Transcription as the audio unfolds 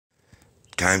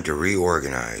Time to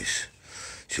reorganize.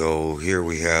 So here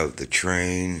we have the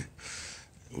train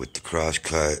with the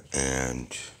crosscut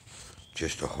and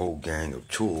just a whole gang of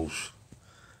tools.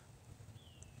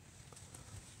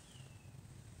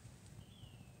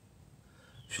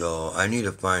 So I need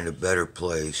to find a better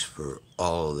place for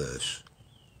all of this.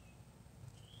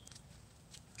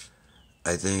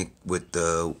 I think with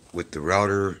the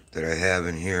router that I have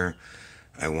in here,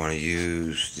 I want to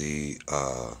use the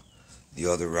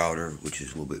other router, which is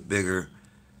a little bit bigger.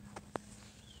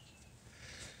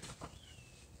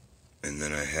 And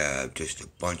then I have just a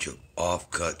bunch of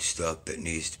off-cut stuff that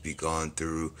needs to be gone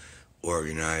through,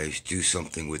 organized, do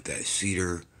something with that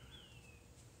cedar.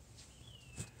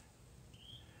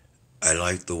 I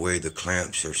like the way the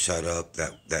clamps are set up,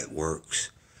 that works.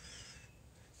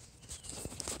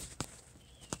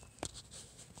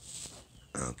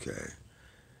 Okay.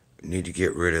 Need to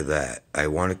get rid of that. I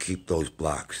want to keep those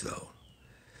blocks though.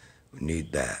 We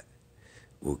need that.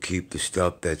 We'll keep the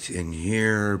stuff that's in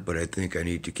here, but I think I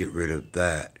need to get rid of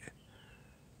that.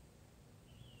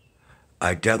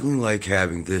 I definitely like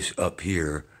having this up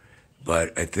here,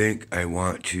 but I think I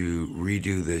want to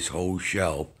redo this whole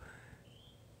shelf.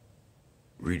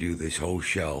 Redo this whole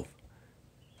shelf.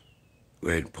 Go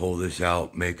ahead and pull this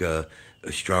out, make a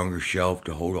stronger shelf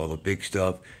to hold all the big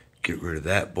stuff. Get rid of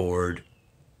that board.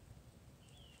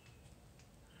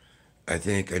 I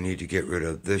think I need to get rid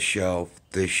of this shelf,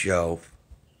 this shelf.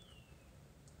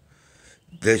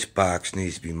 This box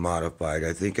needs to be modified.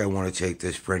 I think I want to take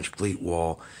this French pleat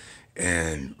wall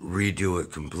and redo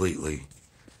it completely.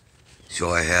 So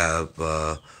I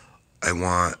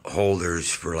want holders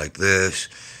for like this,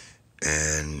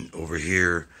 and over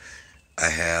here I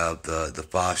have the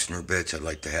fastener bits. I'd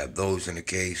like to have those in a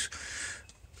case,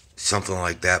 something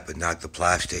like that, but not the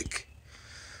plastic.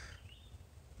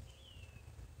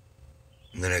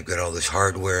 And then I've got all this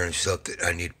hardware and stuff that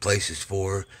I need places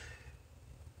for.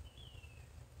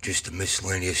 Just the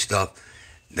miscellaneous stuff.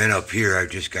 Then up here I've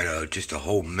just got just a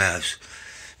whole mess.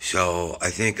 So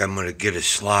I think I'm gonna get a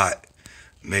slot,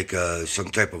 make some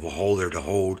type of a holder to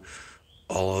hold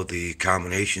all of the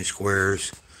combination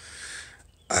squares.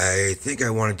 I think I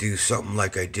want to do something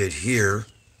like I did here.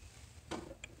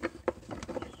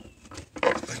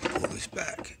 If I can pull this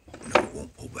back. No, it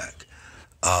won't pull back.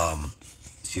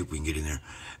 See if we can get in there.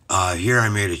 Here I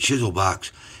made a chisel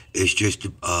box. It's just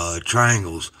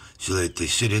triangles so that they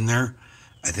sit in there.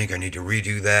 I think I need to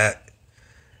redo that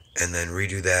and then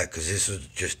redo that because this is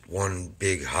just one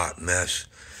big hot mess.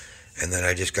 And then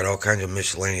I just got all kinds of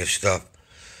miscellaneous stuff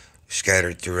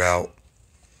scattered throughout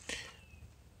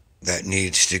that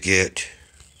needs to get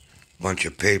a bunch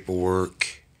of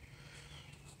paperwork.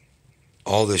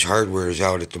 All this hardware is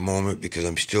out at the moment because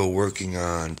I'm still working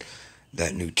on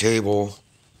that new table.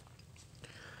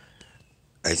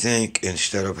 I think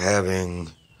instead of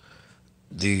having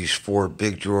these 4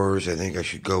 big drawers, I think I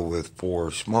should go with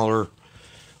 4 smaller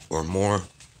or more.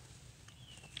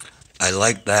 I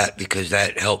like that because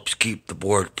that helps keep the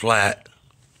board flat.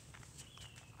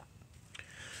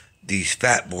 These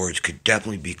fat boards could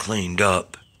definitely be cleaned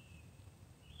up.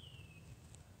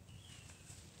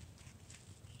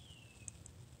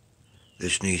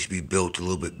 This needs to be built a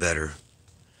little bit better.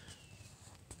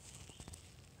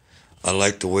 I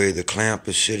like the way the clamp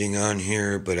is sitting on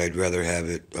here, but I'd rather have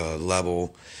it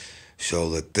level so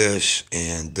that this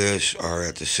and this are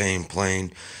at the same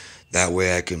plane. That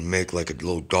way I can make like a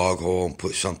little dog hole and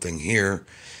put something here,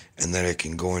 and then I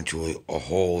can go into a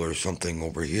hole or something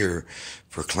over here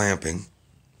for clamping.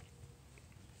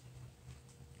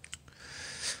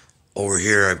 Over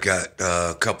here I've got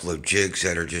a couple of jigs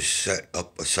that are just set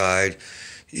up aside.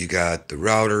 You got the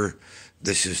router.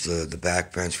 This is the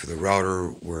back fence for the router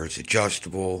where it's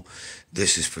adjustable.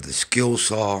 This is for the skill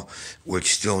saw,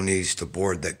 which still needs the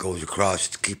board that goes across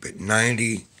to keep it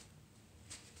 90.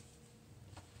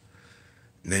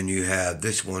 And then you have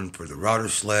this one for the router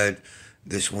sled.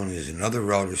 This one is another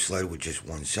router sled with just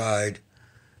one side.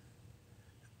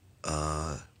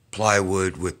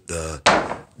 Plywood with the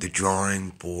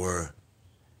drawing for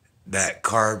that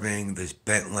carving, this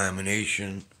bent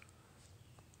lamination.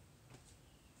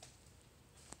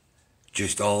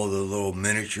 Just all the little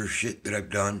miniature shit that I've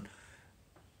done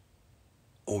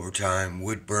over time.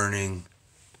 Wood burning,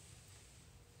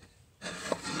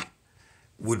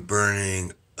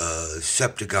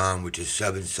 Septagon, which is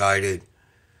 7-sided.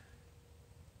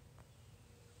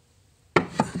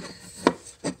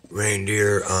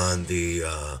 Reindeer on the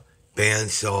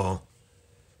bandsaw.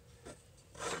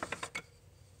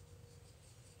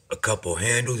 A couple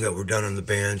handles that were done on the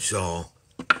bandsaw.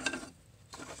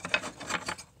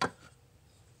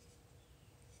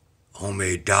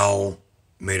 Homemade dowel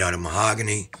made out of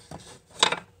mahogany.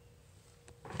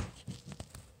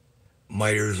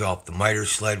 Miters off the miter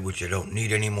sled, which I don't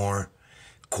need anymore.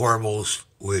 Corbels,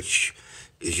 which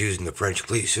is using the French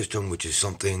cleat system, which is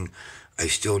something I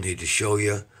still need to show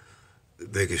you. The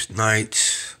biggest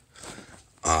knights.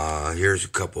 Here's a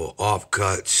couple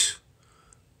offcuts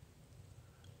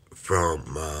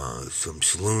from some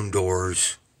saloon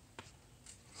doors.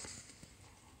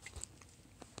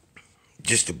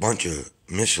 Just a bunch of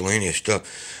miscellaneous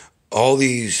stuff. All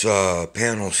these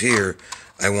panels here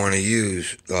I want to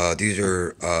use. These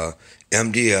are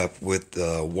MDF with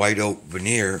white oak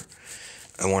veneer.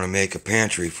 I want to make a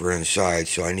pantry for inside,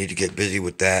 so I need to get busy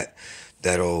with that.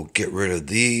 That'll get rid of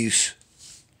these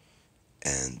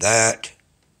and that.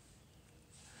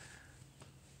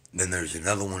 Then there's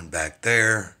another one back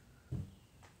there.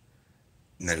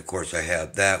 And then, of course, I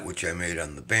have that, which I made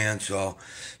on the bandsaw.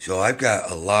 So I've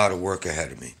got a lot of work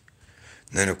ahead of me.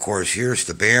 And then, of course, here's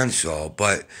the bandsaw.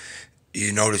 But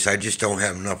you notice I just don't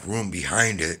have enough room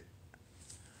behind it.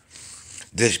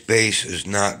 This base is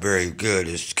not very good.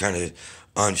 It's kind of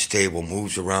unstable,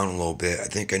 moves around a little bit. I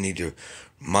think I need to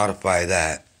modify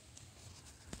that.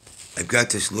 I've got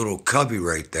this little cubby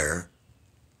right there.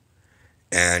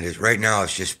 And right now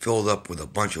it's just filled up with a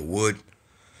bunch of wood.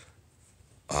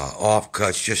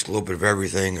 Offcuts, just a little bit of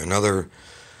everything. Another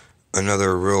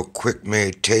real quick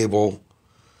made table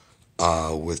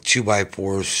with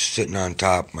 2x4s sitting on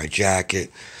top. My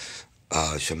jacket,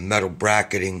 some metal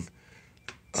bracketing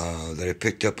that I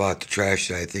picked up out the trash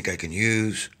that I think I can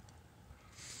use.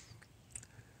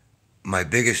 My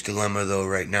biggest dilemma though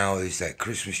right now is that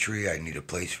Christmas tree. I need a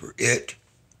place for it.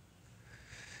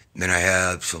 Then I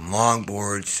have some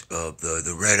longboards of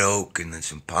the red oak and then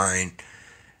some pine.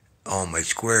 All my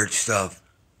squared stuff.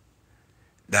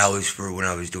 That was for when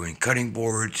I was doing cutting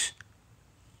boards.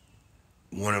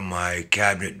 One of my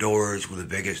cabinet doors with the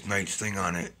biggest nice thing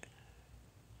on it.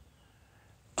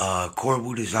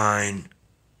 Corbel design.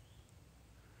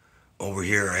 Over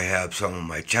here I have some of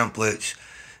my templates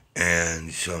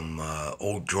and some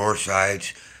old drawer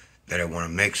sides that I want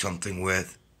to make something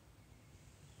with.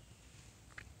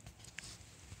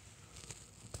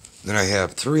 Then I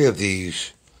have 3 of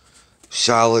these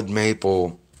solid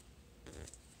maple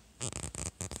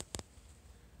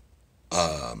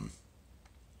I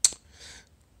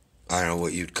don't know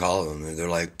what you'd call them. They're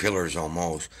like pillars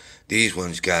almost. These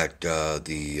ones got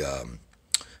the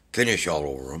finish all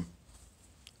over them.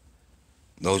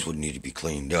 Those would need to be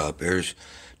cleaned up. There's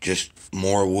just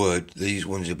more wood. These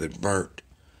ones have been burnt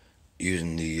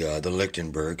using the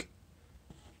Lichtenberg.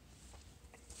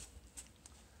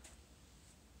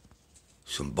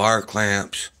 Some bar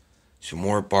clamps, some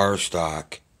more bar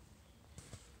stock.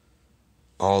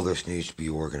 All this needs to be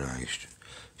organized.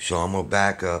 So I'm going to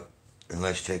back up and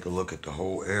let's take a look at the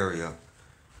whole area